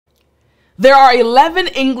There are 11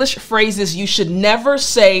 English phrases you should never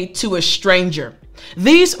say to a stranger.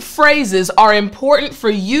 These phrases are important for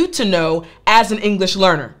you to know as an English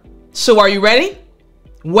learner. So are you ready?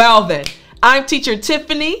 Well then, I'm teacher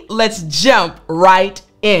Tiffany. Let's jump right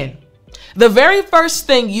in. The very first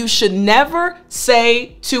thing you should never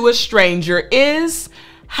say to a stranger is,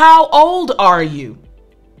 "How old are you?"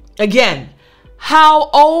 Again, how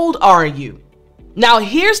old are you? Now,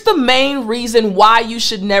 here's the main reason why you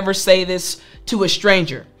should never say this to a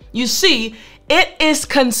stranger. You see, it is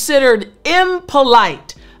considered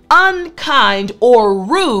impolite, unkind, or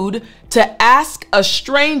rude to ask a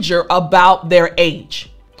stranger about their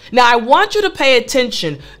age. Now, I want you to pay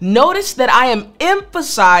attention. Notice that I am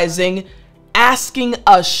emphasizing asking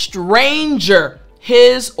a stranger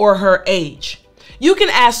his or her age. You can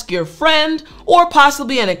ask your friend or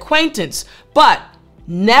possibly an acquaintance, but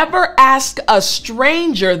never ask a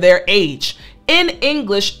stranger their age. In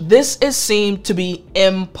English, this is seen to be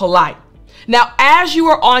impolite. Now, as you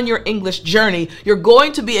are on your English journey, you're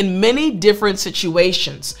going to be in many different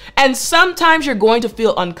situations, and sometimes you're going to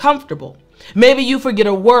feel uncomfortable. Maybe you forget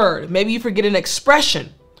a word, maybe you forget an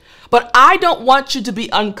expression, but I don't want you to be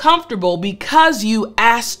uncomfortable because you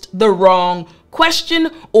asked the wrong question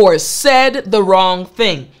or said the wrong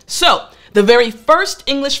thing. So, the very first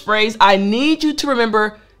English phrase I need you to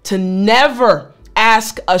remember to never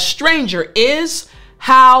ask a stranger is,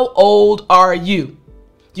 "How old are you?"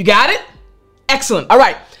 You got it? Excellent. All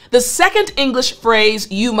right. The second English phrase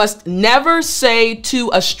you must never say to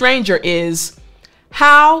a stranger is,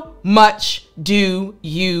 "How much do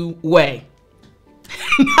you weigh?"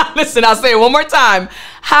 Now listen, I'll say it one more time.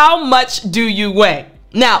 How much do you weigh?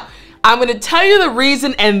 Now, I'm going to tell you the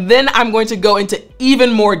reason, and then I'm going to go into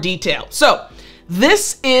even more detail. So,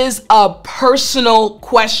 this is a personal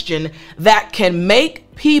question that can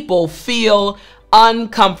make people feel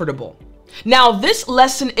uncomfortable. Now, this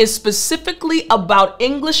lesson is specifically about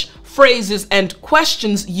English phrases and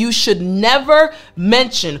questions you should never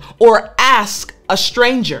mention or ask a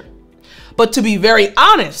stranger. But to be very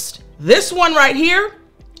honest, this one right here,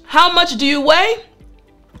 "How much do you weigh?"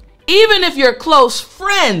 Even if you're close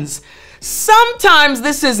friends, sometimes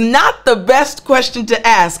this is not the best question to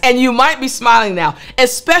ask, and you might be smiling now,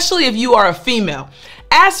 especially if you are a female.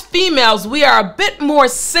 As females, we are a bit more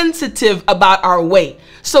sensitive about our weight,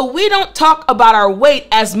 so we don't talk about our weight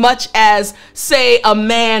as much as, say, a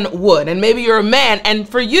man would. And maybe you're a man, and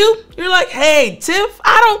for you, you're like, "Hey, Tiff,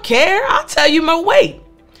 I don't care. I'll tell you my weight."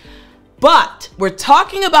 But we're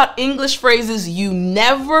talking about English phrases you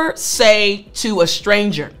never say to a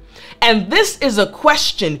stranger. And this is a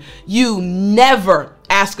question you never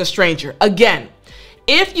ask a stranger. Again,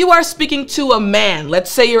 if you are speaking to a man,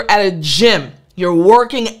 let's say you're at a gym, you're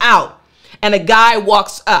working out, and a guy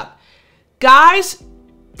walks up. Guys,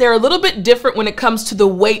 they're a little bit different when it comes to the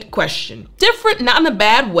weight question. Different, not in a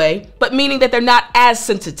bad way, but meaning that they're not as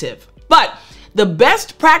sensitive. But the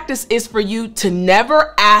best practice is for you to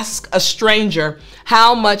never ask a stranger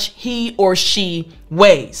how much he or she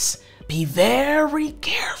weighs. Be very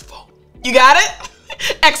careful. You got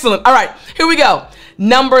it? Excellent. All right, here we go.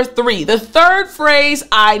 Number 3. The third phrase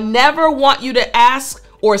I never want you to ask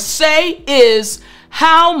or say is,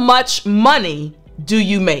 "How much money do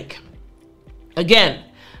you make?" Again,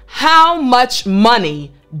 how much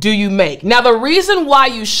money do you make? Now, the reason why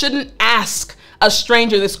you shouldn't ask a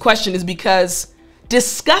stranger this question is because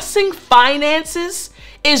discussing finances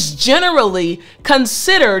is generally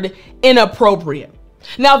considered inappropriate.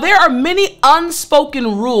 Now, there are many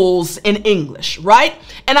unspoken rules in English, right?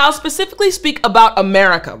 And I'll specifically speak about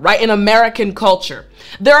America, right? In American culture,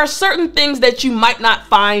 there are certain things that you might not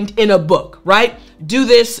find in a book, right? Do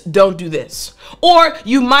this, don't do this. Or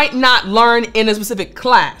you might not learn in a specific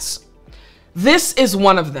class. This is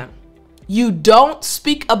one of them. You don't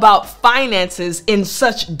speak about finances in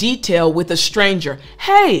such detail with a stranger.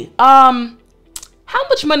 "Hey, how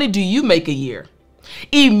much money do you make a year?"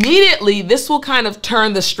 Immediately, this will kind of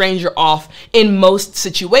turn the stranger off in most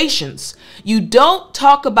situations. You don't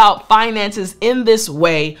talk about finances in this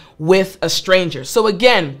way with a stranger. So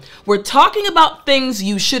again, we're talking about things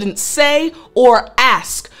you shouldn't say or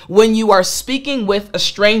ask when you are speaking with a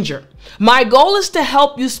stranger. My goal is to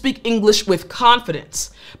help you speak English with confidence.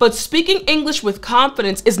 But speaking English with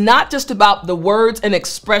confidence is not just about the words and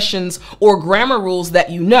expressions or grammar rules that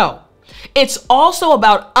you know. It's also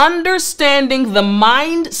about understanding the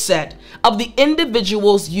mindset of the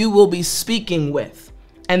individuals you will be speaking with.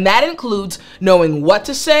 And that includes knowing what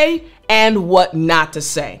to say and what not to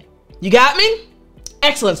say. You got me?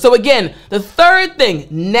 Excellent. So again, the third thing,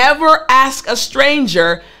 never ask a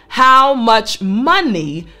stranger how much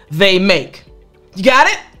money they make. You got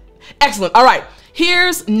it? Excellent. All right.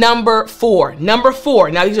 Here's number 4. Number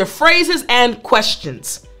 4. Now, these are phrases and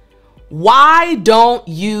questions. Why don't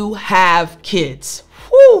you have kids?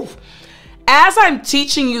 Whew. As I'm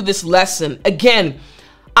teaching you this lesson, again,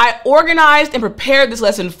 I organized and prepared this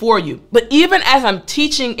lesson for you. But even as I'm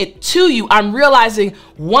teaching it to you, I'm realizing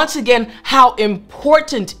once again how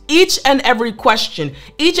important each and every question,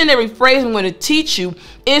 each and every phrase I'm going to teach you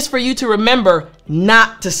is for you to remember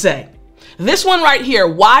not to say. This one right here,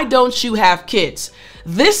 why don't you have kids?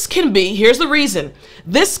 This can be, here's the reason,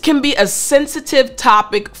 this can be a sensitive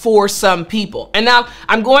topic for some people. And now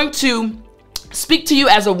I'm going to speak to you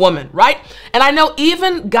as a woman, right? And I know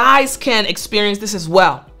even guys can experience this as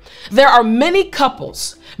well. There are many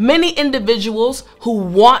couples, many individuals who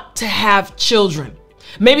want to have children.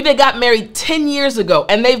 Maybe they got married 10 years ago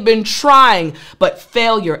and they've been trying, but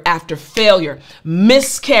failure after failure.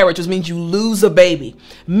 Miscarriage, which means you lose a baby.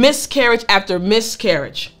 Miscarriage after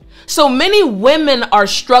miscarriage. So many women are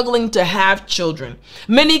struggling to have children.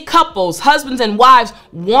 Many couples, husbands and wives,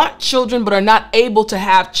 want children but are not able to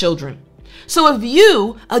have children. So if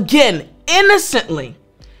you, again, innocently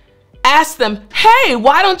ask them, hey,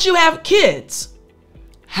 why don't you have kids?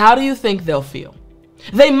 How do you think they'll feel?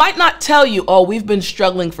 They might not tell you, oh, we've been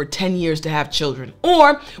struggling for 10 years to have children,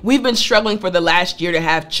 or we've been struggling for the last year to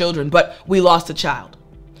have children, but we lost a child.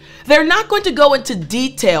 They're not going to go into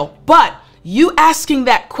detail, but you asking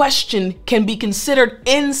that question can be considered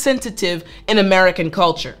insensitive in American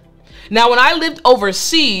culture. Now, when I lived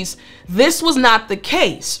overseas, this was not the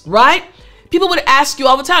case, right? People would ask you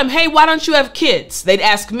all the time, hey, why don't you have kids? They'd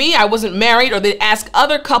ask me, I wasn't married, or they'd ask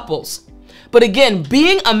other couples. But again,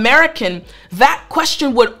 being American, that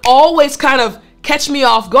question would always kind of catch me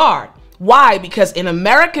off guard. Why? Because in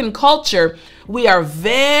American culture, we are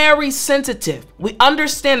very sensitive. We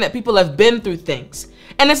understand that people have been through things.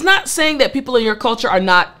 And it's not saying that people in your culture are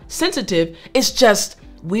not sensitive. It's just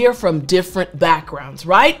we are from different backgrounds,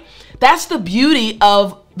 right? That's the beauty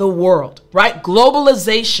of the world, right?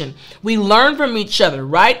 Globalization. We learn from each other,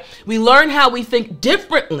 right? We learn how we think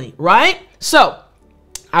differently, right? So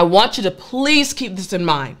I want you to please keep this in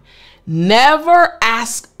mind. Never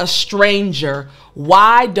ask a stranger,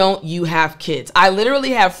 why don't you have kids? I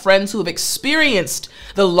literally have friends who have experienced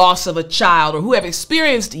the loss of a child or who have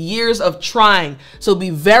experienced years of trying. So be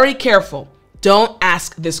very careful. Don't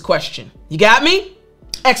ask this question. You got me?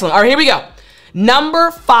 Excellent. All right, here we go.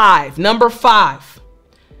 Number 5. Number 5.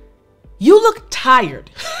 You look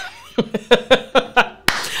tired.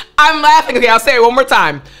 I'm laughing. Okay, I'll say it one more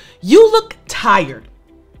time. You look tired.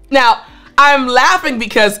 Now, I'm laughing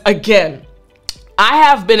because, again, I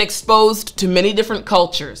have been exposed to many different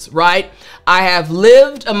cultures, right? I have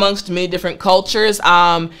lived amongst many different cultures.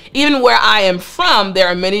 Even where I am from, there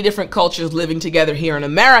are many different cultures living together here in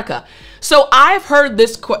America. So I've heard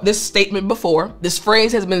this statement before. This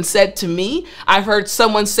phrase has been said to me. I've heard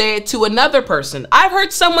someone say it to another person. I've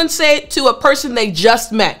heard someone say it to a person they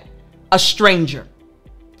just met, a stranger.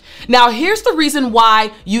 Now, here's the reason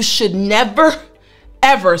why you should never,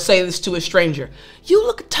 ever say this to a stranger. You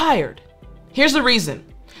look tired. Here's the reason.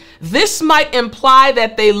 This might imply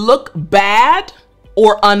that they look bad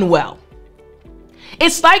or unwell.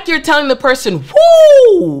 It's like you're telling the person,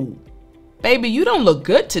 whoo, baby, you don't look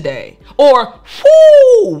good today. Or,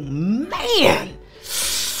 whoo, man,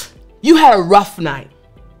 you had a rough night.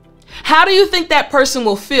 How do you think that person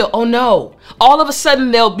will feel? Oh no, all of a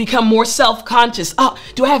sudden they'll become more self-conscious. Oh,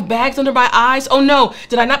 do I have bags under my eyes? Oh no,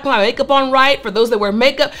 did I not put my makeup on right? For those that wear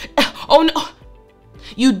makeup, oh no.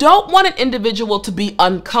 You don't want an individual to be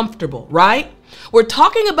uncomfortable, right? We're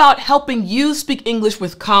talking about helping you speak English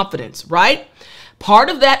with confidence, right? Part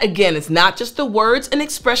of that, again, is not just the words and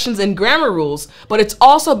expressions and grammar rules, but it's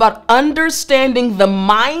also about understanding the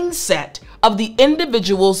mindset of the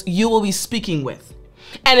individuals you will be speaking with.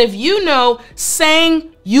 And if you know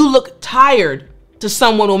saying you look tired to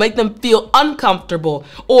someone will make them feel uncomfortable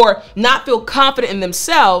or not feel confident in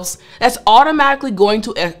themselves, that's automatically going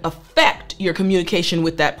to affect your communication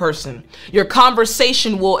with that person. Your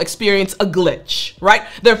conversation will experience a glitch, right?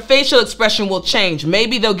 Their facial expression will change.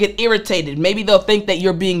 Maybe they'll get irritated. Maybe they'll think that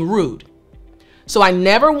you're being rude. So I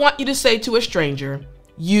never want you to say to a stranger,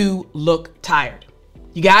 you look tired.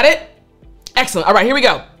 You got it? Excellent. All right, here we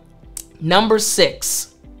go. Number 6.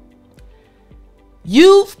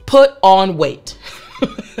 You've put on weight.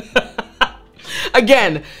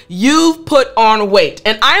 Again, you've put on weight.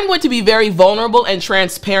 And I'm going to be very vulnerable and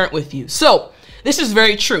transparent with you. So this is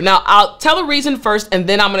very true. Now, I'll tell a reason first, and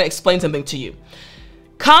then I'm going to explain something to you.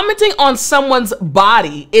 Commenting on someone's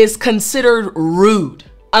body is considered rude.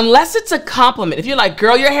 unless it's a compliment. If you're like,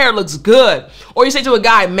 girl, your hair looks good. Or you say to a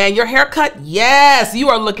guy, man, your haircut, yes, you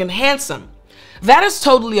are looking handsome. That is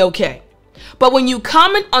totally okay. But when you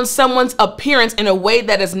comment on someone's appearance in a way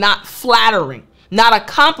that is not flattering, not a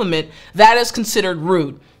compliment, that is considered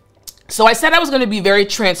rude. So I said I was going to be very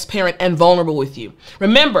transparent and vulnerable with you.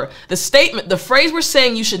 Remember, the phrase we're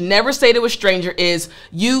saying you should never say to a stranger is,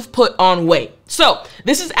 you've put on weight. So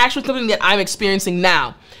this is actually something that I'm experiencing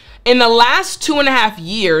now. In the last 2.5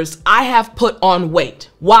 years, I have put on weight.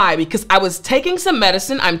 Why? Because I was taking some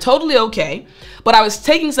medicine. I'm totally okay, but I was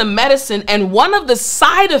taking some medicine, and one of the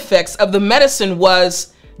side effects of the medicine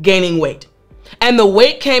was gaining weight. And the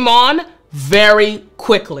weight came on very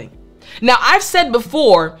quickly. Now, I've said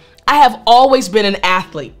before, I have always been an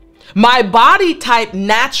athlete. My body type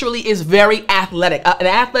naturally is very athletic, an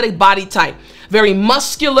athletic body type, very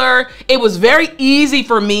muscular. It was very easy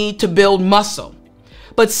for me to build muscle.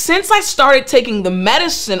 But since I started taking the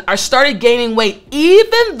medicine, I started gaining weight,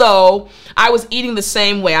 even though I was eating the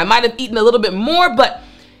same way. I might have eaten a little bit more, but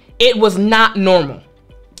it was not normal.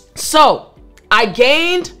 So I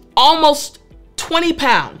gained almost 20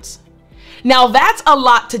 pounds. Now that's a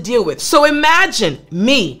lot to deal with. So imagine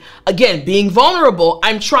me, again, being vulnerable.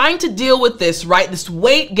 I'm trying to deal with this, right? This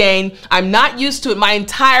weight gain. I'm not used to it my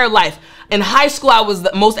entire life. In high school, I was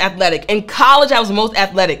the most athletic. In college, I was the most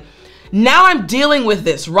athletic. Now I'm dealing with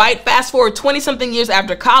this, right? Fast forward 20 something years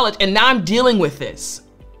after college, and now I'm dealing with this.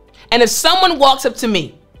 And if someone walks up to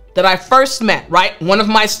me that I first met, right? One of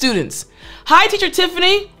my students. Hi, teacher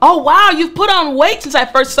Tiffani. Oh, wow, you've put on weight since I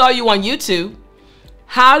first saw you on YouTube.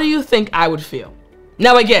 How do you think I would feel?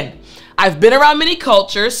 Now, again, I've been around many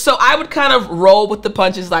cultures, so I would kind of roll with the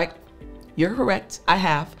punches like, you're correct, I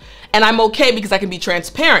have. And I'm okay because I can be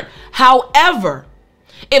transparent. However,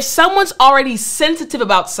 if someone's already sensitive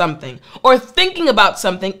about something or thinking about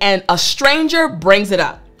something and a stranger brings it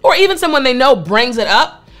up, or even someone they know brings it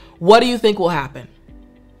up, what do you think will happen?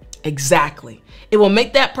 Exactly. It will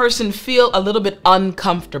make that person feel a little bit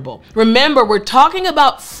uncomfortable. Remember, we're talking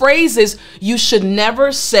about phrases you should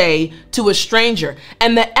never say to a stranger.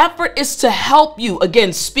 And the effort is to help you,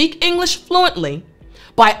 again, speak English fluently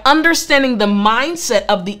by understanding the mindset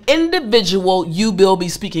of the individual you will be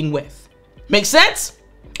speaking with. Make sense?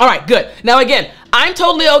 All right, good. Now, again, I'm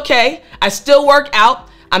totally okay. I still work out.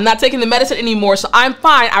 I'm not taking the medicine anymore, so I'm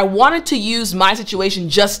fine. I wanted to use my situation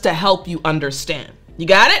just to help you understand. You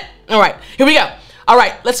got it? All right, here we go. All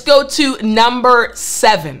right, let's go to number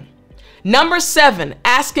 7. Number 7,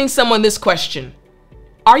 asking someone this question.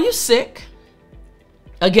 Are you sick?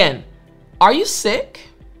 Again, are you sick?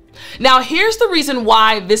 Now, here's the reason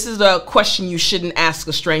why this is a question you shouldn't ask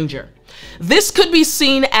a stranger. This could be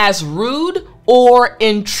seen as rude or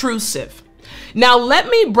intrusive. Now, let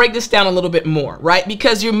me break this down a little bit more, right?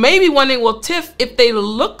 Because you may be wondering, well, Tiff, if they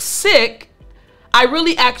look sick, I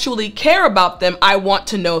really actually care about them. I want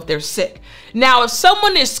to know if they're sick. Now, if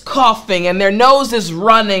someone is coughing and their nose is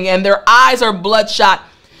running and their eyes are bloodshot,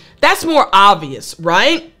 that's more obvious,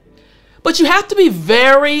 right? But you have to be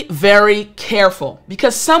very, very careful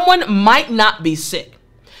because someone might not be sick.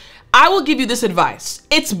 I will give you this advice.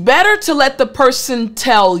 It's better to let the person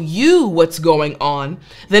tell you what's going on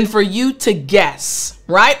than for you to guess,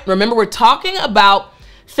 right? Remember, we're talking about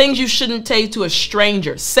things you shouldn't say to a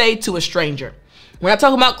stranger. We're not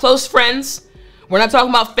talking about close friends. We're not talking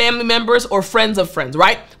about family members or friends of friends,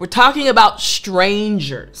 right? We're talking about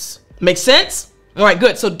strangers. Make sense? All right,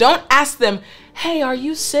 good. So don't ask them, hey, are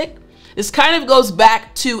you sick? This kind of goes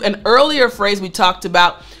back to an earlier phrase we talked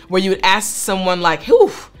about where you would ask someone like,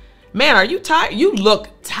 whew, man, are you tired? You look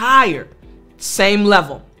tired. Same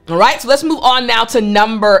level. All right, so let's move on now to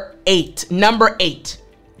number 8. Number 8.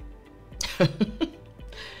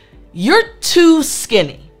 You're too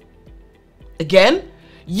skinny. Again,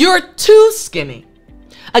 you're too skinny.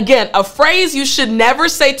 Again, a phrase you should never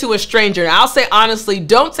say to a stranger. And I'll say honestly,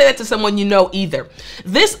 don't say that to someone you know either.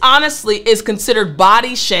 This honestly is considered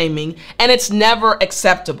body shaming and it's never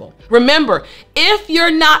acceptable. Remember, if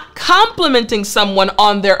you're not complimenting someone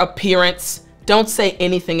on their appearance, don't say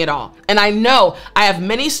anything at all. And I know I have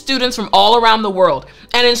many students from all around the world,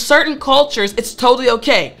 and in certain cultures, it's totally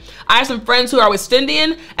okay. I have some friends who are West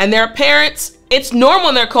Indian and their parents, it's normal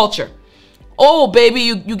in their culture. Oh, baby,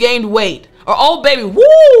 you gained weight. Or, oh, baby,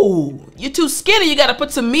 woo, you're too skinny. You got to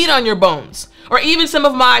put some meat on your bones. Or even some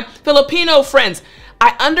of my Filipino friends.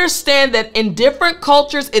 I understand that in different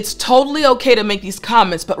cultures, it's totally okay to make these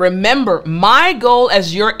comments. But remember, my goal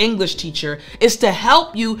as your English teacher is to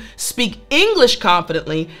help you speak English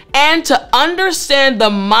confidently and to understand the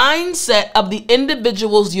mindset of the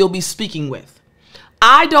individuals you'll be speaking with.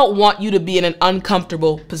 I don't want you to be in an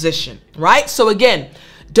uncomfortable position, right? So again,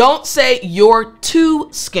 Don't say you're too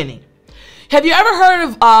skinny. Have you ever heard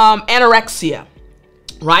of anorexia,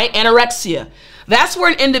 right? Anorexia. That's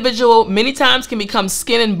where an individual many times can become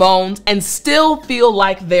skin and bones and still feel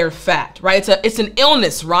like they're fat, right? It's an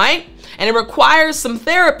illness, right? And it requires some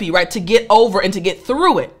therapy, right, to get over and to get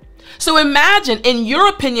through it. So imagine, in your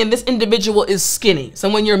opinion, this individual is skinny,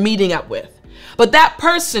 someone you're meeting up with, but that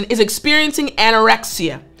person is experiencing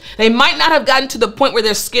anorexia. They might not have gotten to the point where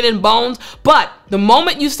they're skin and bones, but the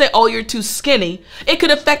moment you say, oh, you're too skinny, it could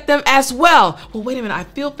affect them as well. Well, wait a minute, I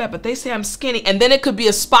feel fat, but they say I'm skinny. And then it could be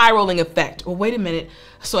a spiraling effect. Well, wait a minute.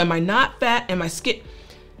 So am I not fat? Am I skinny?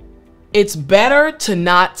 It's better to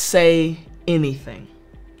not say anything,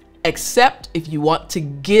 except if you want to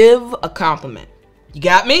give a compliment. You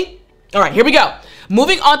got me? All right, here we go.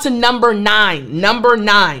 Moving on to number 9. Number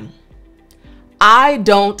 9, I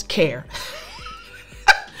don't care.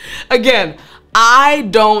 Again, I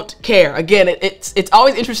don't care. Again, it's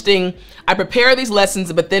always interesting. I prepare these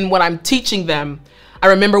lessons, but then when I'm teaching them, I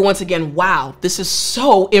remember once again, wow, this is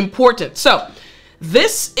so important. So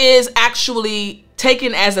this is actually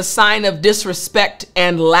taken as a sign of disrespect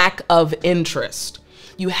and lack of interest.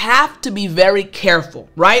 You have to be very careful,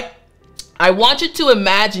 right? I want you to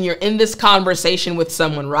imagine you're in this conversation with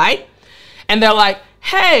someone, right? And they're like,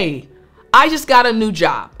 hey, I just got a new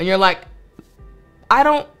job. And you're like, I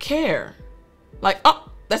don't care. Like, oh,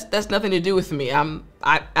 that's nothing to do with me.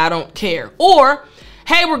 I don't care. Or,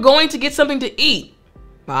 hey, we're going to get something to eat.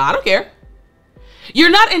 I don't care. You're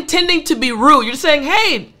not intending to be rude. You're saying,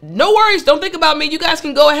 hey, no worries. Don't think about me. You guys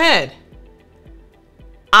can go ahead.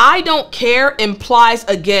 I don't care implies,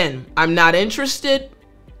 again, I'm not interested.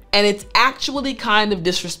 And it's actually kind of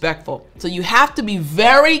disrespectful. So you have to be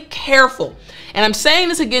very careful. And I'm saying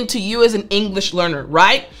this again to you as an English learner,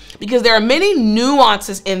 right? Because there are many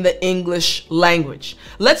nuances in the English language.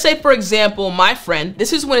 Let's say, for example, my friend,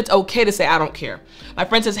 this is when it's okay to say, I don't care. My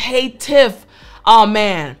friend says, hey, Tiff, oh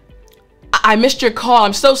man, I missed your call.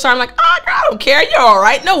 I'm so sorry. I'm like, oh, girl, I don't care. You're all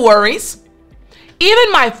right. No worries.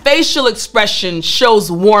 Even my facial expression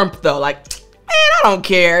shows warmth though. Like, man, I don't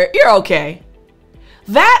care. You're okay.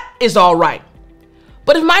 That is all right.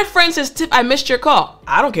 But if my friend says, Tiff, I missed your call,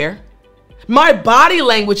 I don't care. My body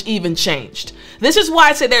language even changed. This is why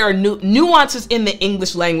I say there are nuances in the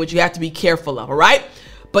English language you have to be careful of, all right?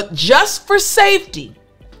 But just for safety,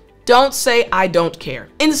 don't say I don't care.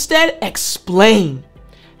 Instead, explain.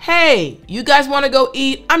 Hey, you guys want to go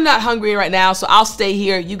eat? I'm not hungry right now, so I'll stay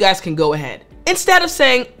here. You guys can go ahead. Instead of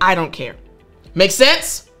saying I don't care. Make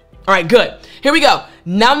sense? All right, good. Here we go.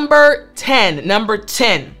 Number 10. Number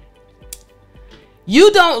 10.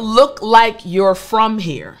 You don't look like you're from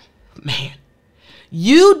here. Man,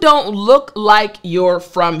 you don't look like you're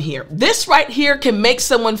from here. This right here can make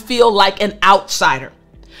someone feel like an outsider.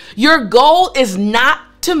 Your goal is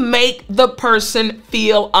not to make the person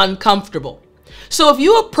feel uncomfortable. So if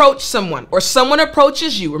you approach someone or someone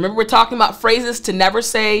approaches you, remember we're talking about phrases to never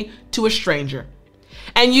say to a stranger.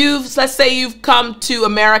 And let's say you've come to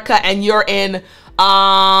America and you're in,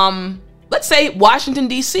 let's say Washington,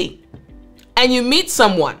 D.C. and you meet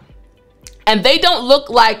someone and they don't look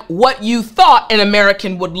like what you thought an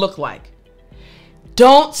American would look like.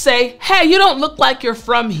 Don't say, hey, you don't look like you're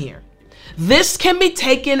from here. This can be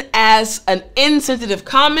taken as an insensitive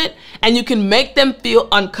comment and you can make them feel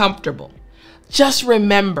uncomfortable. Just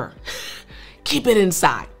remember, keep it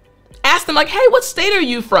inside. Ask them like, hey, what state are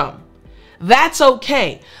you from? That's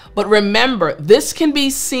okay. But remember, this can be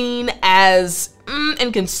seen as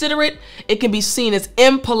inconsiderate. It can be seen as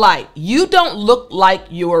impolite. You don't look like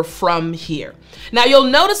you're from here. Now, you'll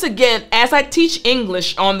notice again, as I teach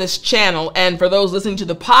English on this channel, and for those listening to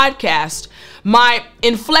the podcast, my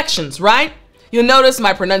inflections, right? You'll notice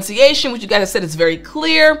my pronunciation, which you guys have said is very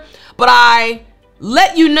clear, but I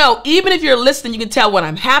let you know, even if you're listening, you can tell when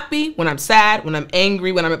I'm happy, when I'm sad, when I'm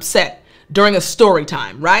angry, when I'm upset during a story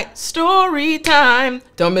time, right? Story time.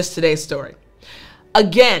 Don't miss today's story.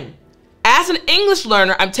 Again, as an English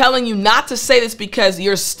learner, I'm telling you not to say this because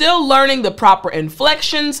you're still learning the proper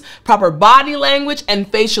inflections, proper body language, and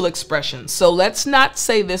facial expressions. So let's not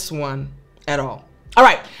say this one at all. All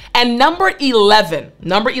right, and number 11,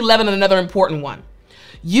 another important one.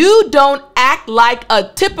 You don't act like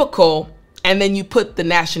a typical, and then you put the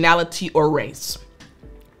nationality or race.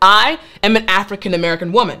 I am an African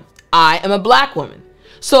American woman. I am a black woman.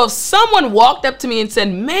 So if someone walked up to me and said,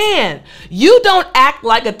 man, you don't act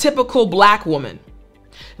like a typical black woman,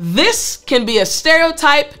 this can be a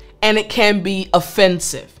stereotype and it can be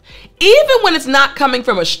offensive. Even when it's not coming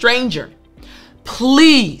from a stranger,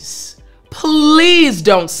 please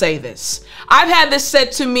don't say this. I've had this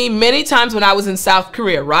said to me many times when I was in South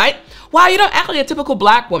Korea, right? Wow, you don't act like a typical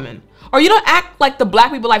black woman. Or you don't act like the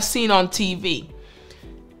black people I've seen on TV.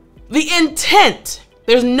 The intent,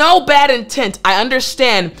 there's no bad intent, I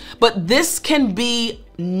understand, but this can be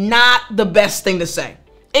not the best thing to say.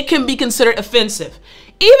 It can be considered offensive.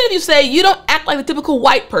 Even if you say you don't act like the typical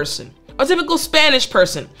white person or typical Spanish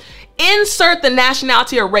person, insert the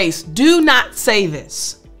nationality or race. Do not say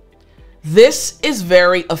this. This is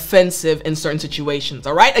very offensive in certain situations,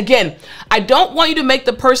 all right? Again, I don't want you to make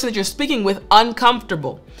the person that you're speaking with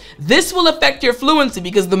uncomfortable. This will affect your fluency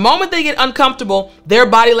because the moment they get uncomfortable, their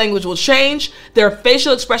body language will change, their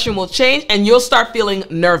facial expression will change, and you'll start feeling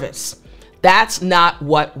nervous. That's not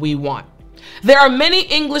what we want. There are many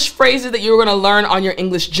English phrases that you're going to learn on your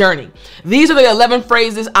English journey. These are the 11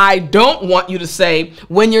 phrases I don't want you to say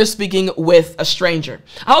when you're speaking with a stranger.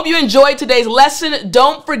 I hope you enjoyed today's lesson.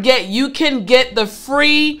 Don't forget, you can get the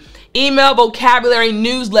free email vocabulary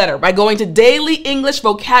newsletter by going to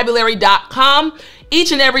dailyenglishvocabulary.com.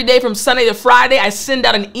 Each and every day from Sunday to Friday, I send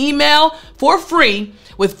out an email for free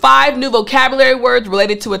with 5 new vocabulary words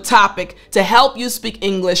related to a topic to help you speak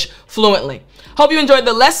English fluently. Hope you enjoyed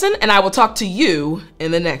the lesson, and I will talk to you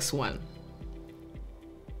in the next one.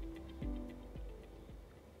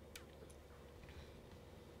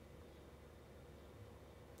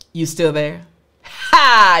 You still there?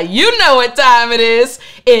 Ha! You know what time it is.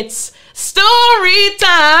 It's story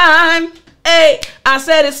time. Hey, I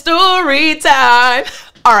said it's story time.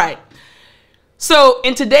 All right. So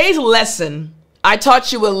in today's lesson, I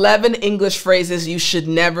taught you 11 English phrases you should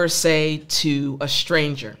never say to a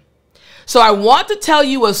stranger. So I want to tell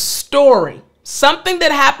you a story, something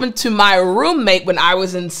that happened to my roommate when I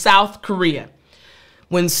was in South Korea.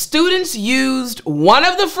 When students used one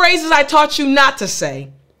of the phrases I taught you not to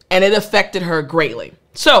say, and it affected her greatly.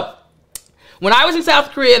 So when I was in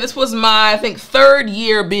South Korea, this was my, I think, 3rd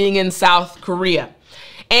year being in South Korea.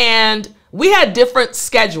 And we had different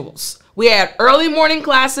schedules. We had early morning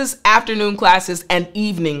classes, afternoon classes, and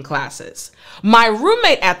evening classes. My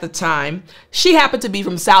roommate at the time, she happened to be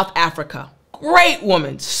from South Africa. Great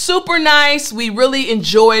woman, super nice. We really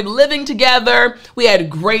enjoyed living together. We had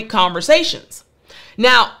great conversations.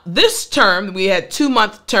 Now, this term, we had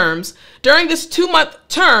 2-month terms. During this 2-month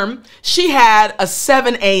term, she had a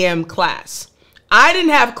 7 a.m. class. I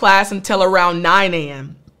didn't have class until around 9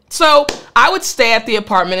 a.m. So I would stay at the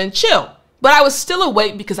apartment and chill. But I was still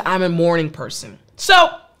awake because I'm a morning person. So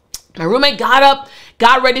my roommate got up,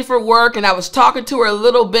 got ready for work, and I was talking to her a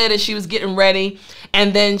little bit as she was getting ready.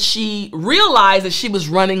 And then she realized that she was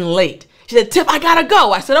running late. She said, "Tiff, I gotta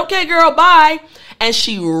go." I said, "Okay, girl, bye." And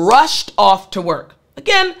she rushed off to work.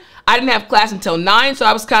 Again, I didn't have class until 9, so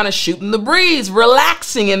I was kind of shooting the breeze,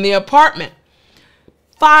 relaxing in the apartment.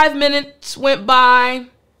 5 minutes went by,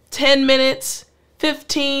 10 minutes,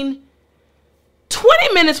 15,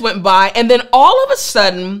 20 minutes went by, and then all of a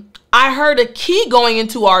sudden, I heard a key going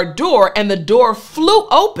into our door, and the door flew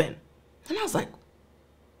open. And I was like,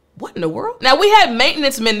 what in the world? Now, we had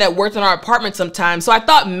maintenance men that worked in our apartment sometimes, so I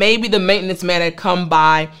thought maybe the maintenance man had come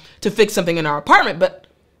by to fix something in our apartment, but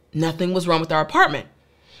nothing was wrong with our apartment.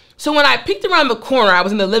 So when I peeked around the corner, I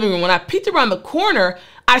was in the living room. When I peeked around the corner,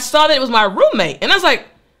 I saw that it was my roommate. And I was like,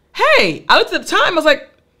 hey, I looked at the time. I was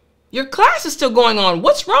like, your class is still going on.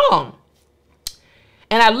 What's wrong?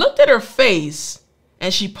 And I looked at her face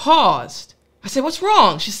and she paused. I said, what's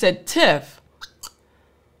wrong? She said, Tiff,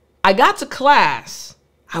 I got to class.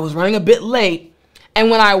 I was running a bit late.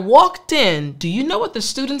 And when I walked in, do you know what the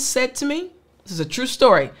students said to me? This is a true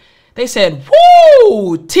story. They said,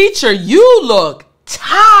 whoo, teacher, you look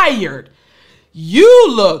tired. You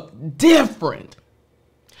look different.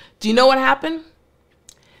 Do you know what happened?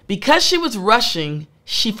 Because she was rushing,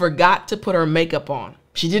 she forgot to put her makeup on.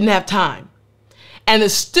 She didn't have time. And the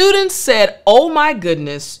students said, oh my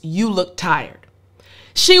goodness, you look tired.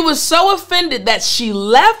 She was so offended that she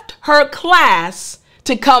left her class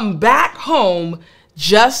to come back home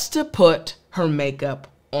just to put her makeup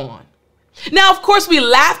on. Now, of course, we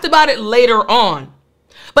laughed about it later on.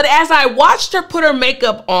 But as I watched her put her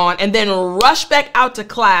makeup on and then rush back out to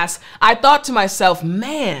class, I thought to myself,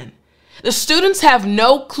 man, the students have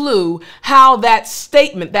no clue how that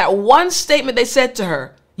statement, that one statement they said to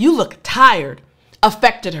her, you look tired,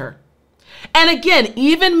 affected her. And again,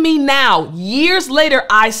 even me now, years later,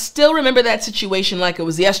 I still remember that situation like it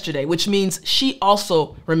was yesterday, which means she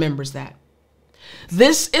also remembers that.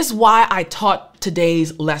 This is why I taught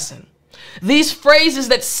today's lesson. These phrases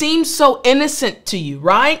that seem so innocent to you,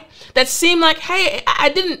 right? That seem like, hey, I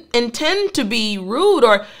didn't intend to be rude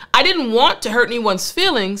or I didn't want to hurt anyone's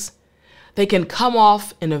feelings. They can come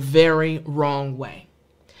off in a very wrong way.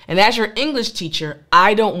 And as your English teacher,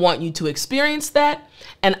 I don't want you to experience that,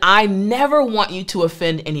 and I never want you to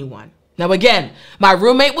offend anyone. Now again, my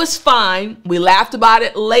roommate was fine. We laughed about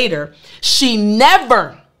it later. She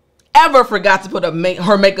never, ever forgot to put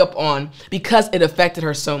her makeup on because it affected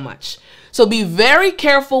her so much. So be very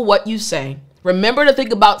careful what you say. Remember to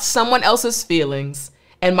think about someone else's feelings.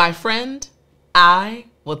 And my friend, I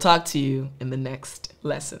will talk to you in the next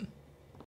lesson.